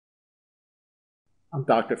I'm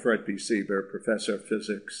Dr. Fred B. Sieber, Professor of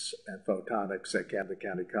Physics and Photonics at Camden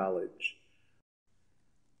County College.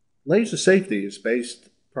 Laser safety is based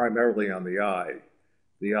primarily on the eye.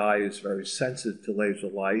 The eye is very sensitive to laser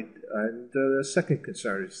light, and the second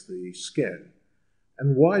concern is the skin.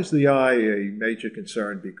 And why is the eye a major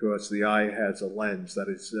concern? Because the eye has a lens that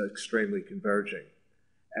is extremely converging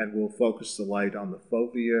and will focus the light on the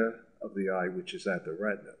fovea of the eye, which is at the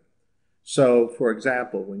retina. So, for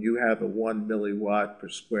example, when you have a 1 milliwatt per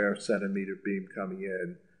square centimeter beam coming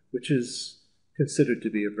in, which is considered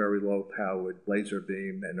to be a very low-powered laser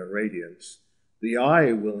beam and irradiance, the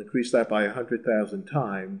eye will increase that by 100,000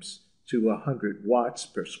 times to 100 watts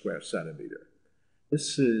per square centimeter.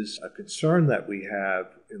 This is a concern that we have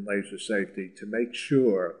in laser safety to make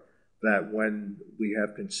sure that when we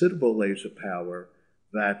have considerable laser power,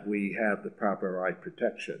 that we have the proper eye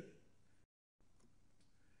protection.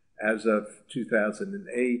 As of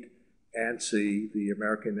 2008, ANSI, the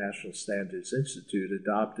American National Standards Institute,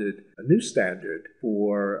 adopted a new standard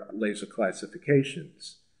for laser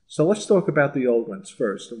classifications. So let's talk about the old ones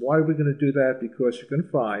first. And why are we going to do that? Because you're going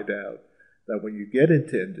to find out that when you get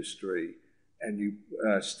into industry and you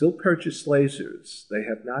still purchase lasers, they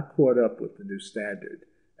have not caught up with the new standard.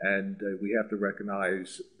 And we have to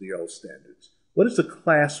recognize the old standards. What is a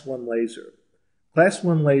Class 1 laser? Class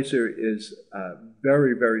 1 laser is a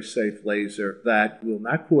very, very safe laser that will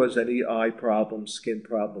not cause any eye problems, skin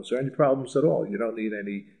problems, or any problems at all. You don't need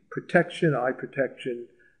any protection, eye protection.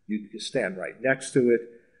 You can stand right next to it.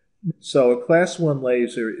 So a Class 1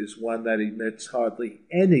 laser is one that emits hardly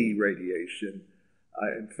any radiation.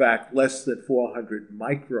 In fact, less than 400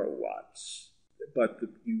 microwatts. But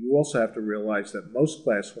you also have to realize that most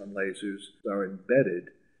Class 1 lasers are embedded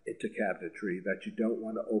into cabinetry that you don't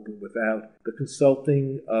want to open without the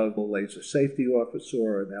consulting of a laser safety officer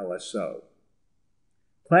or an LSO.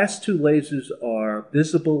 Class 2 lasers are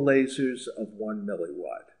visible lasers of 1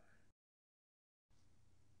 milliwatt.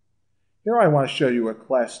 Here I want to show you a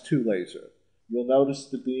Class 2 laser. You'll notice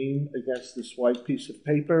the beam against this white piece of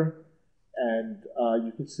paper, and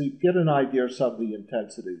you can get an idea of some of the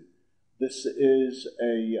intensity. This is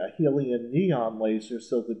a helium neon laser,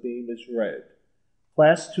 so the beam is red.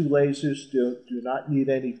 Class 2 lasers do not need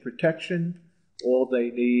any protection. All they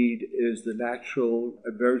need is the natural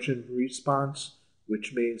aversion response,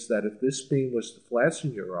 which means that if this beam was to flash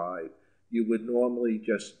in your eye, you would normally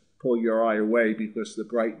just pull your eye away because the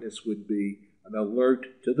brightness would be an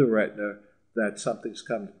alert to the retina that something's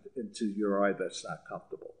come into your eye that's not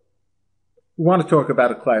comfortable. We want to talk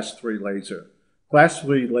about a Class 3 laser. Class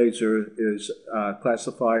 3 laser is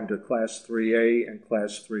classified into Class 3A and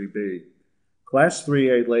Class 3B. Class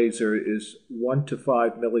 3A laser is 1 to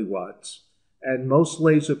 5 milliwatts, and most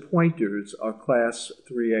laser pointers are Class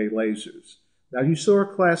 3A lasers. Now, you saw a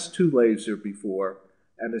Class 2 laser before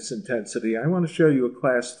and its intensity. I want to show you a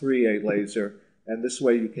Class 3A laser, and this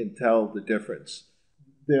way you can tell the difference.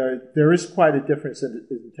 There is quite a difference in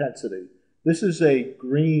intensity. This is a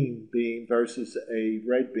green beam versus a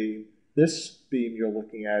red beam. This beam you're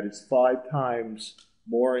looking at is 5 times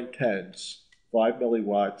more intense, 5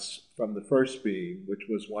 milliwatts, from the first beam, which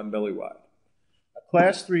was 1 milliwatt. A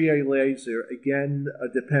Class 3A laser, again,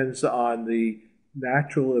 depends on the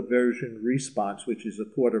natural aversion response, which is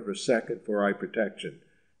 1/4 of a second for eye protection.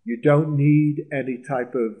 You don't need any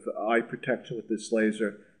type of eye protection with this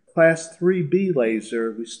laser. Class 3B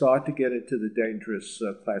laser, we start to get into the dangerous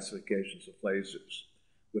classifications of lasers.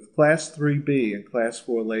 With Class 3B and Class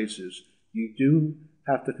 4 lasers, you do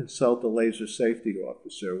have to consult a laser safety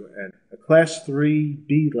officer, and a Class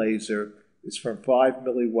 3B laser is from 5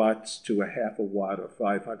 milliwatts to 1/2 watt or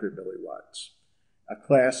 500 milliwatts. A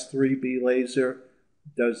Class 3B laser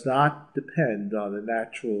does not depend on the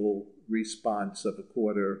natural response of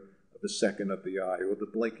 1/4 of a second of the eye or the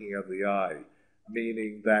blinking of the eye,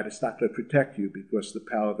 meaning that it's not going to protect you because the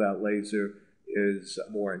power of that laser is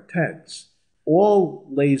more intense. All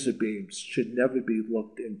laser beams should never be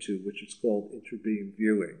looked into, which is called interbeam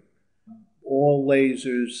viewing. All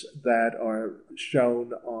lasers that are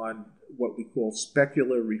shown on what we call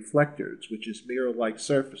specular reflectors, which is mirror-like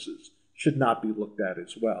surfaces, should not be looked at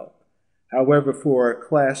as well. However, for a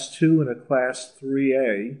Class 2 and a Class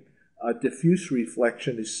 3A, diffuse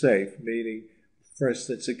reflection is safe, meaning, for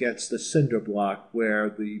instance, against a cinder block where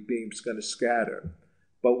the beam's going to scatter.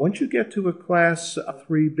 But once you get to a Class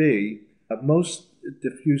 3B, most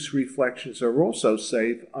diffuse reflections are also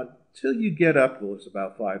safe until you get up to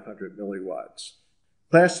about 500 milliwatts.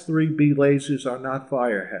 Class 3B lasers are not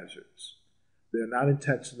fire hazards. They're not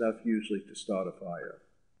intense enough usually to start a fire.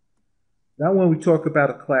 Now when we talk about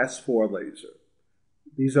a Class 4 laser,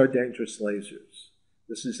 these are dangerous lasers.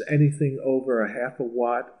 This is anything over a half a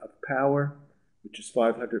watt of power, which is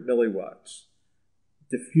 500 milliwatts.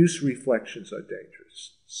 Diffuse reflections are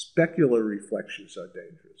dangerous. Specular reflections are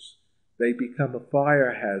dangerous. They become a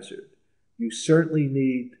fire hazard. You certainly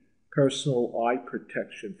need personal eye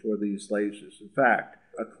protection for these lasers. In fact,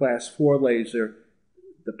 a class 4 laser,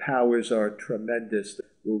 the powers are tremendous,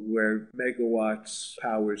 where megawatts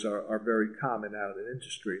powers are very common out in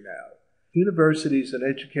industry now. Universities and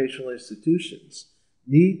educational institutions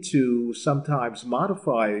need to sometimes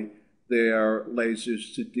modify their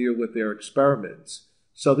lasers to deal with their experiments.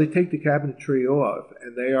 So they take the cabinetry off,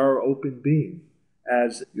 and they are open beam.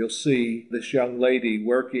 As you'll see this young lady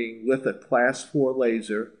working with a class 4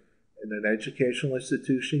 laser in an educational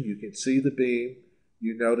institution. You can see the beam.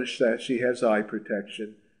 You notice that she has eye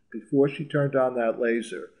protection. Before she turned on that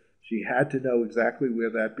laser, she had to know exactly where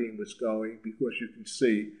that beam was going, because you can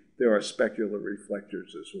see there are specular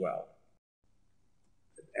reflectors as well.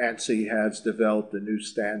 ANSI has developed a new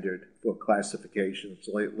standard for classifications,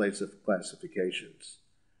 laser classifications.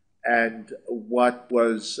 And what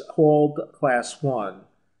was called Class 1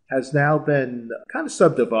 has now been kind of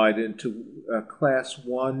subdivided into Class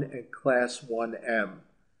 1 and Class 1M.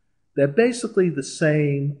 They're basically the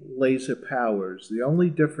same laser powers. The only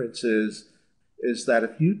difference is that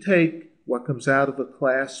if you take what comes out of a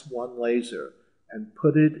Class 1 laser and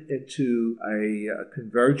put it into a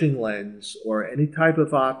converging lens or any type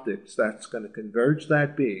of optics that's going to converge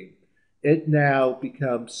that beam, it now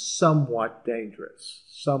becomes somewhat dangerous.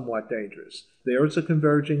 Somewhat dangerous. There is a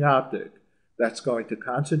converging optic that's going to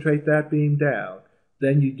concentrate that beam down.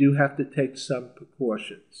 Then you do have to take some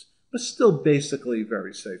precautions, but still basically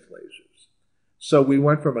very safe lasers. So we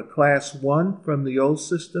went from a Class 1 from the old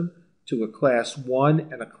system to a Class 1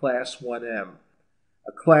 and a Class 1M.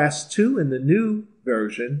 A Class 2 in the new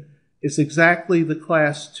version is exactly the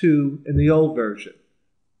Class 2 in the old version.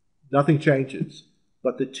 Nothing changes.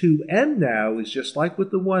 But the 2M now is just like with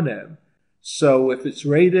the 1M. So if it's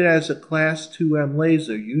rated as a Class 2M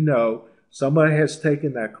laser, you know somebody has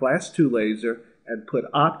taken that Class 2 laser and put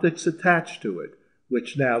optics attached to it,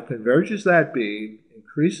 which now converges that beam,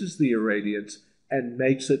 increases the irradiance, and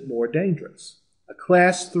makes it more dangerous. A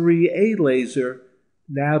Class 3A laser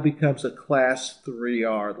now becomes a Class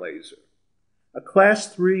 3R laser. A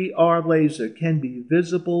Class 3R laser can be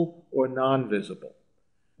visible or non-visible.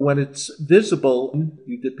 When it's visible,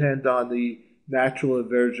 you depend on the natural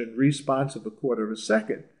inversion response of a quarter of a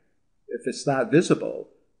second. If it's not visible,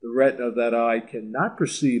 the retina of that eye cannot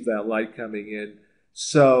perceive that light coming in.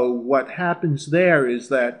 So what happens there is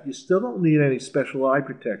that you still don't need any special eye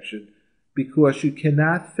protection, because you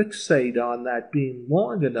cannot fixate on that beam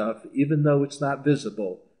long enough, even though it's not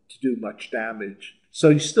visible, to do much damage. So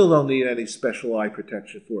you still don't need any special eye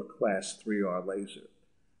protection for a Class 3R laser.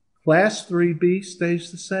 Class 3B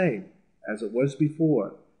stays the same as it was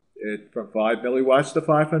before. From 5 milliwatts to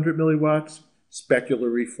 500 milliwatts.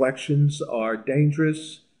 Specular reflections are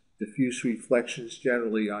dangerous. Diffuse reflections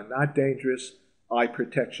generally are not dangerous. Eye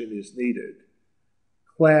protection is needed.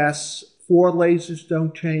 Class 4 lasers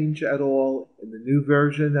don't change at all. In the new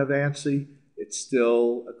version of ANSI, it's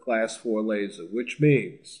still a Class 4 laser, which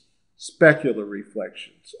means specular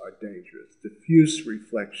reflections are dangerous. Diffuse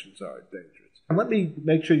reflections are dangerous. And let me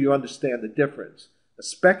make sure you understand the difference. A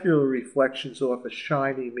specular reflection is off a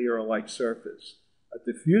shiny mirror-like surface. A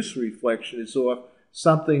diffuse reflection is off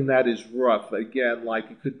something that is rough. Again, like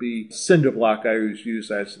it could be cinder block, I always use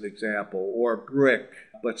as an example, or brick,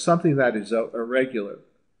 but something that is irregular.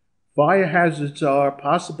 Fire hazards are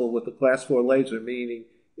possible with a Class 4 laser, meaning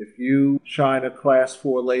if you shine a Class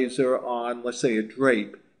 4 laser on, let's say, a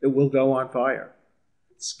drape, it will go on fire.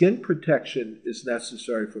 Skin protection is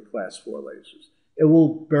necessary for Class 4 lasers. It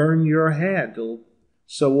will burn your hand.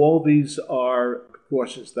 So all these are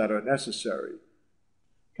precautions that are necessary.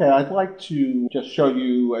 Okay, I'd like to just show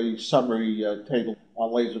you a summary table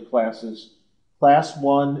on laser classes. Class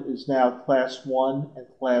 1 is now Class 1 and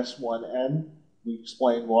Class 1M. We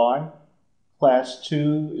explain why. Class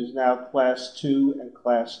 2 is now Class 2 and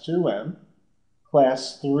Class 2M.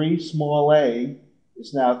 Class 3 small a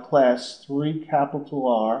is now Class 3 capital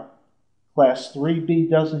R. Class 3B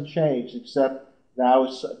doesn't change, except now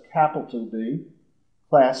it's a capital B.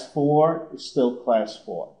 Class 4 is still Class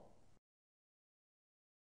 4.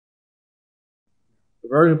 A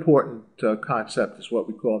very important concept is what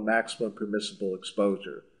we call maximum permissible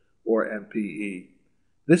exposure, or MPE.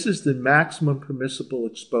 This is the maximum permissible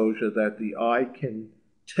exposure that the eye can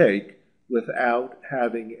take without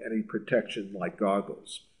having any protection like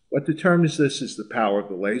goggles. What determines this is the power of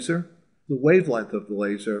the laser, the wavelength of the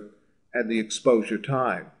laser, and the exposure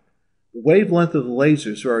time. The wavelength of the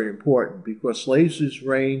laser is very important because lasers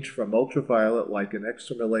range from ultraviolet, like an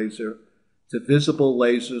excimer laser, to visible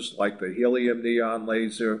lasers like the helium neon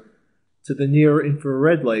laser, to the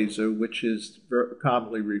near-infrared laser, which is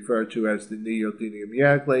commonly referred to as the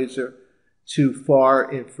neodymium-YAG laser, to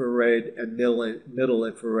far infrared and middle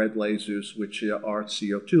infrared lasers, which are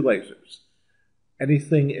CO2 lasers.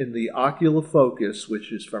 Anything in the ocular focus,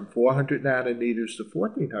 which is from 400 nanometers to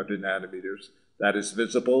 1400 nanometers, that is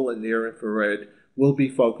visible and near-infrared, will be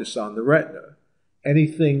focused on the retina.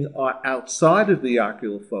 Anything outside of the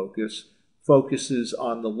ocular focus focuses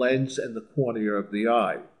on the lens and the cornea of the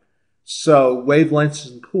eye. So wavelength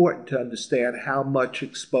is important to understand how much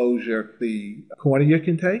exposure the cornea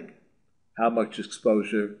can take, how much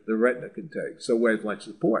exposure the retina can take. So wavelength is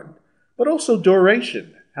important. But also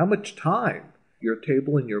duration, how much time. Your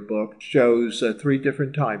table in your book shows 3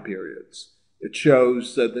 different time periods. It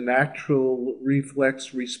shows the natural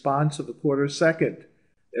reflex response of a quarter second.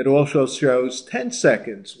 It also shows 10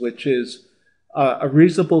 seconds, which is a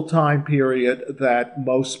reasonable time period that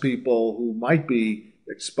most people who might be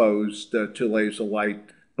exposed to laser light.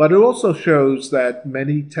 But it also shows that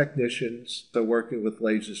many technicians are working with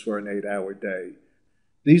lasers for an 8-hour day.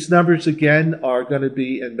 These numbers, again, are going to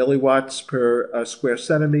be in milliwatts per square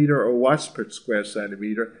centimeter or watts per square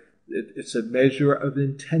centimeter. It's a measure of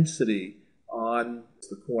intensity on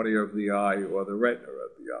the cornea of the eye or the retina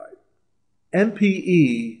of the eye.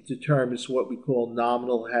 MPE determines what we call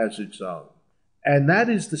nominal hazard zone. And that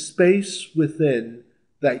is the space within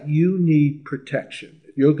that you need protection.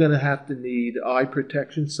 If you're going to have to need eye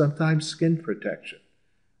protection, sometimes skin protection.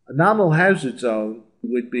 A nominal hazard zone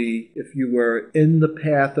would be if you were in the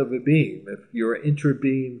path of a beam, if you're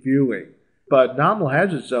interbeam viewing. But nominal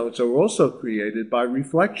hazard zones are also created by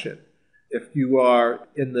reflection. If you are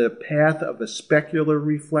in the path of a specular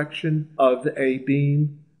reflection of a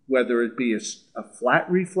beam, whether it be a flat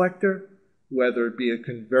reflector, whether it be a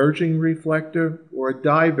converging reflector or a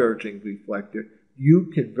diverging reflector, you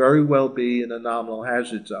can very well be in a nominal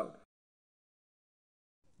hazard zone.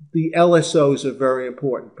 The LSO is a very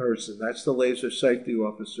important person. That's the laser safety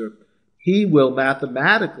officer. He will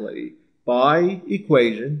mathematically, by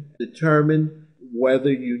equation, determine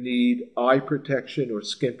whether you need eye protection or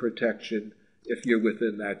skin protection if you're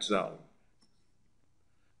within that zone.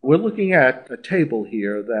 We're looking at a table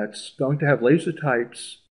here that's going to have laser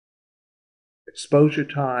types, exposure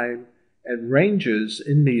time, and ranges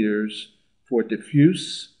in meters for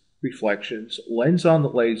diffuse reflections, lens on the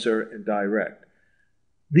laser, and direct.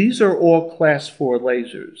 These are all class 4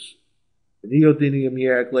 lasers. The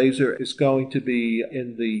neodymium-YAG laser is going to be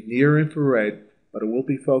in the near-infrared, but it will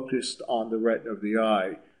be focused on the retina of the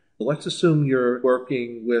eye. Let's assume you're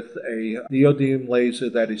working with a neodymium laser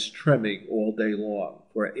that is trimming all day long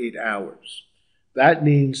for 8 hours. That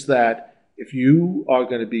means that if you are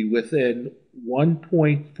going to be within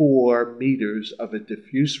 1.4 meters of a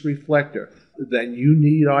diffuse reflector, then you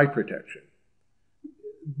need eye protection.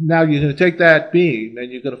 Now you're going to take that beam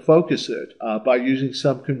and you're going to focus it by using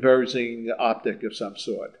some converging optic of some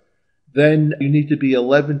sort. Then you need to be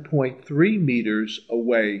 11.3 meters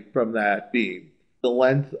away from that beam, the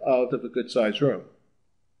length of a good-sized room.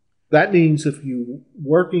 That means if you're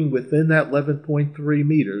working within that 11.3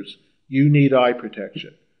 meters, you need eye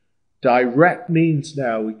protection. Direct means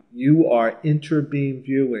now you are interbeam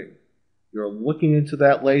viewing. You're looking into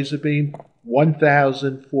that laser beam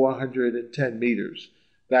 1,410 meters.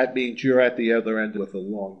 That means you're at the other end of a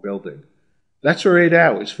long building. That's for 8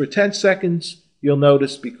 hours. For 10 seconds, you'll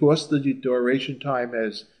notice because the duration time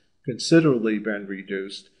has considerably been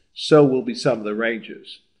reduced, so will be some of the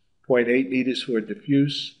ranges. 0.8 meters for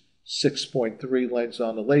diffuse, 6.3 lens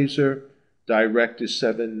on the laser, direct is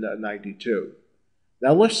 792.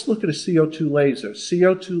 Now let's look at a CO2 laser.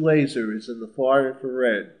 CO2 laser is in the far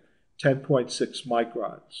infrared, 10.6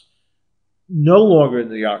 microns. No longer in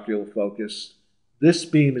the ocular focus. This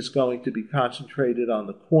beam is going to be concentrated on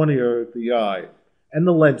the cornea of the eye and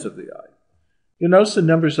the lens of the eye. You'll notice the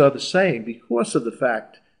numbers are the same because of the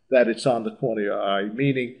fact that it's on the cornea eye,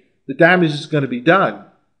 meaning the damage is going to be done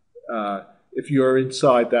if you're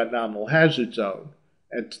inside that nominal hazard zone.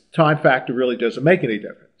 And time factor really doesn't make any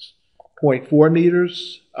difference. 0.4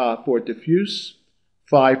 meters for diffuse,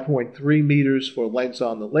 5.3 meters for lens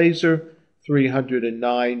on the laser,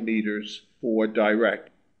 309 meters for direct.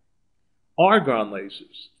 Argon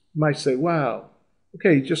lasers. You might say, wow,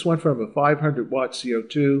 okay, you just went from a 500 watt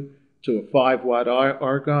CO2 to a 5 watt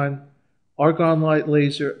argon. Argon light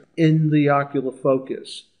laser in the ocular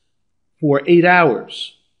focus for 8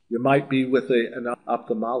 hours. You might be with an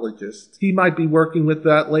ophthalmologist. He might be working with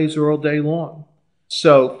that laser all day long.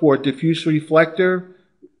 So for diffuse reflector,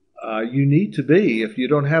 you need to be, if you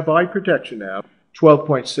don't have eye protection now,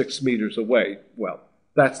 12.6 meters away. Well,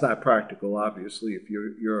 that's not practical, obviously, if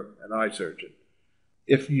you're an eye surgeon.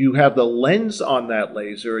 If you have the lens on that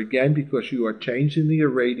laser, again, because you are changing the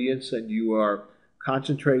irradiance and you are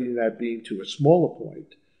concentrating that beam to a smaller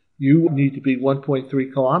point, you need to be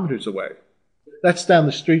 1.3 kilometers away. That's down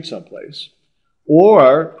the street someplace.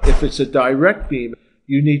 Or if it's a direct beam,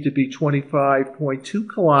 you need to be 25.2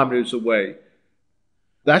 kilometers away.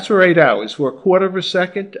 That's for 8 hours. For a quarter of a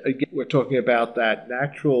second, again, we're talking about that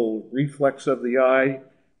natural reflex of the eye.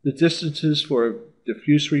 The distances for a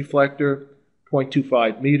diffuse reflector,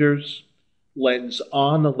 0.25 meters. Lens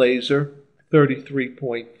on the laser,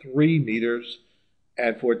 33.3 meters.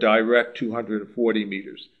 And for direct, 240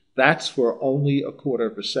 meters. That's for only a quarter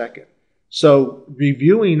of a second. So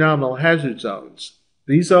reviewing nominal hazard zones,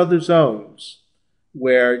 these are the zones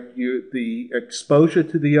where the exposure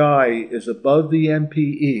to the eye is above the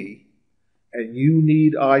MPE and you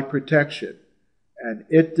need eye protection. And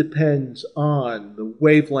it depends on the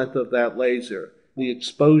wavelength of that laser, the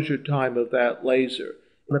exposure time of that laser,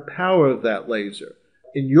 the power of that laser.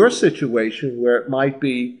 In your situation where it might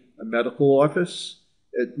be a medical office,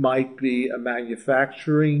 it might be a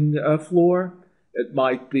manufacturing floor, it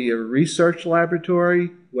might be a research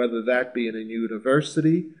laboratory, whether that be in a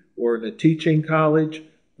university or in a teaching college.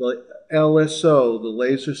 The LSO, the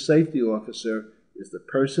laser safety officer, is the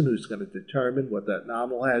person who's going to determine what that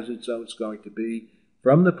nominal hazard zone is going to be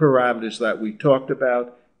from the parameters that we talked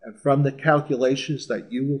about and from the calculations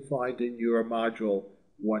that you will find in your module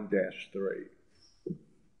 1-3.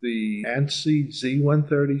 The ANSI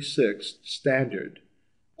Z136 standard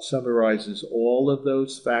summarizes all of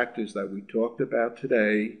those factors that we talked about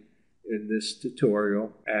today in this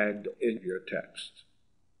tutorial and in your text.